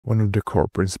One of the core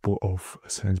principles of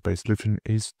science-based lifting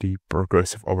is the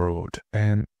progressive overload.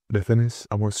 And the thing is,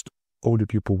 almost all the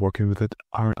people working with it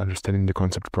aren't understanding the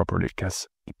concept properly, because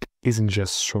it isn't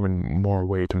just showing more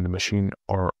weight on the machine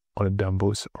or on the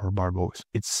dumbbells or barbells.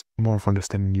 It's more of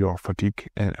understanding your fatigue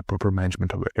and a proper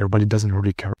management of it. Everybody doesn't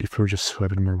really care if you're just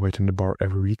slapping more weight on the bar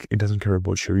every week. It doesn't care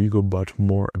about your ego, but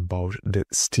more about the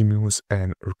stimulus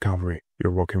and recovery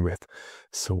you're working with.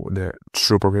 So the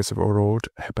true progressive overload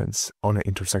happens on an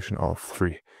intersection of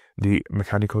three: the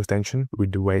mechanical tension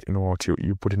with the weight and what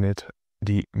you put in it,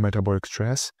 the metabolic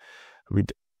stress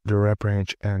with the rep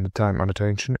range and the time under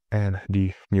tension, and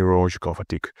the neurological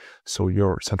fatigue, so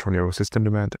your central nervous system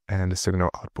demand and the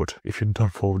signal output. If you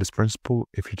don't follow this principle,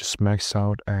 if you just max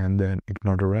out and then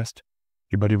ignore the rest,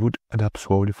 your body would adapt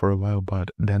slowly for a while, but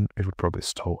then it would probably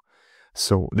stall.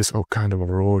 So this all kind of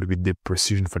overload with the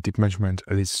precision fatigue management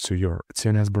leads to your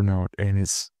CNS burnout, and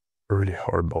it's really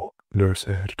horrible. There's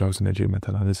a 2018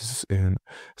 meta-analysis in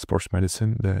sports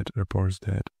medicine that reports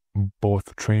that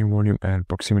both training volume and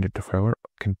proximity to failure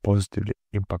can positively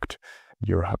impact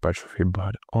your hypertrophy,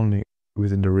 but only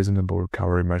within the reasonable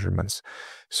recovery measurements.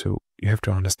 So you have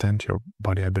to understand your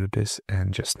body abilities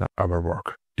and just not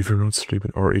overwork. If you're not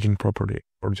sleeping or eating properly,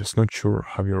 or just not sure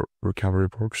how your recovery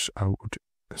works, I would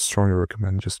strongly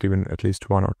recommend just leaving at least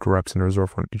 1 or 2 reps in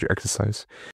reserve on each exercise